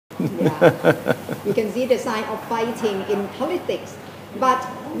Yeah. You can see the sign of fighting in politics. But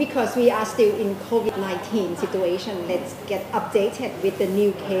because we are still in COVID-19 situation, let's get updated with the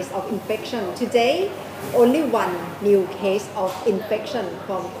new case of infection. Today, only one new case of infection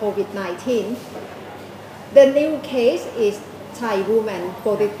from COVID-19. The new case is Thai woman,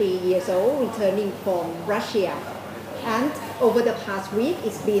 43 years old, returning from Russia. And over the past week,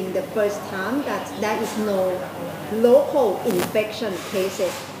 it's been the first time that there is no local infection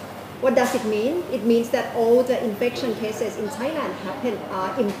cases. What does it mean? It means that all the infection cases in Thailand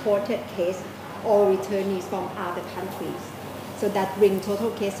are imported cases or returnees from other countries. So that brings total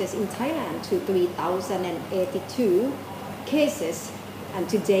cases in Thailand to 3,082 cases. And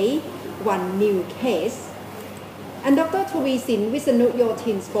today, one new case. And Dr. Thavisin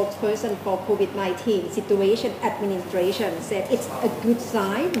Vissanuyotin, spokesperson for COVID-19 Situation Administration, said it's a good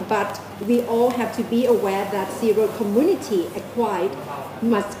sign, but we all have to be aware that zero community acquired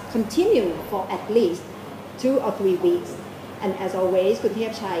must continue for at least 2 or 3 weeks. And as always, Kun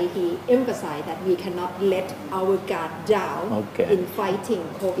Thepchai, he emphasized that we cannot let our guard down in fighting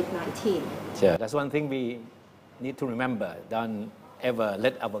COVID-19. Sure. That's one thing we need to remember. Don't ever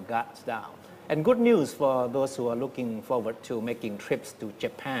let our guards down. And good news for those who are looking forward to making trips to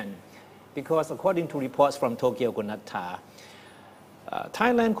Japan, because according to reports from Tokyo Gunatta,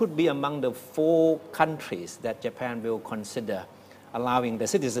 Thailand could be among the 4 countries that Japan will consider allowing the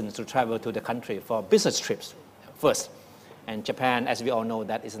citizens to travel to the country for business trips first. And Japan, as we all know,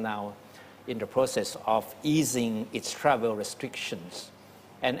 that is now in the process of easing its travel restrictions.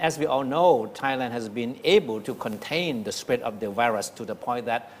 And as we all know, Thailand has been able to contain the spread of the virus to the point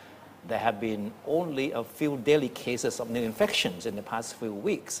that there have been only a few daily cases of new infections in the past few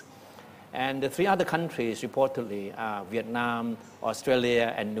weeks. And the 3 other countries reportedly are Vietnam,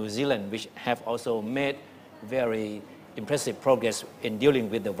 Australia, and New Zealand, which have also made very impressive progress in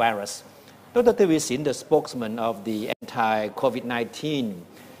dealing with the virus. Dr. Thavisin, the spokesman of the anti-COVID-19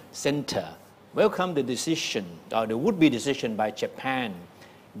 Center, welcomed the decision, or the would-be decision by Japan,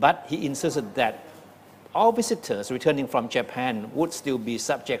 but he insisted that all visitors returning from Japan would still be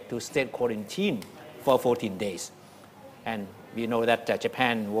subject to state quarantine for 14 days. And we know that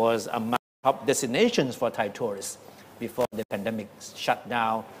Japan was among top destinations for Thai tourists before the pandemic shut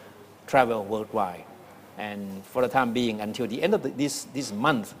down travel worldwide. And for the time being, until the end of this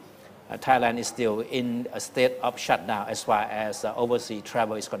month, Thailand is still in a state of shutdown as far as overseas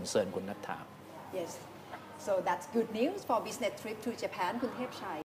travel is concerned, Kun Natta. Yes, so that's good news for business trip to Japan, Kun Thepchai.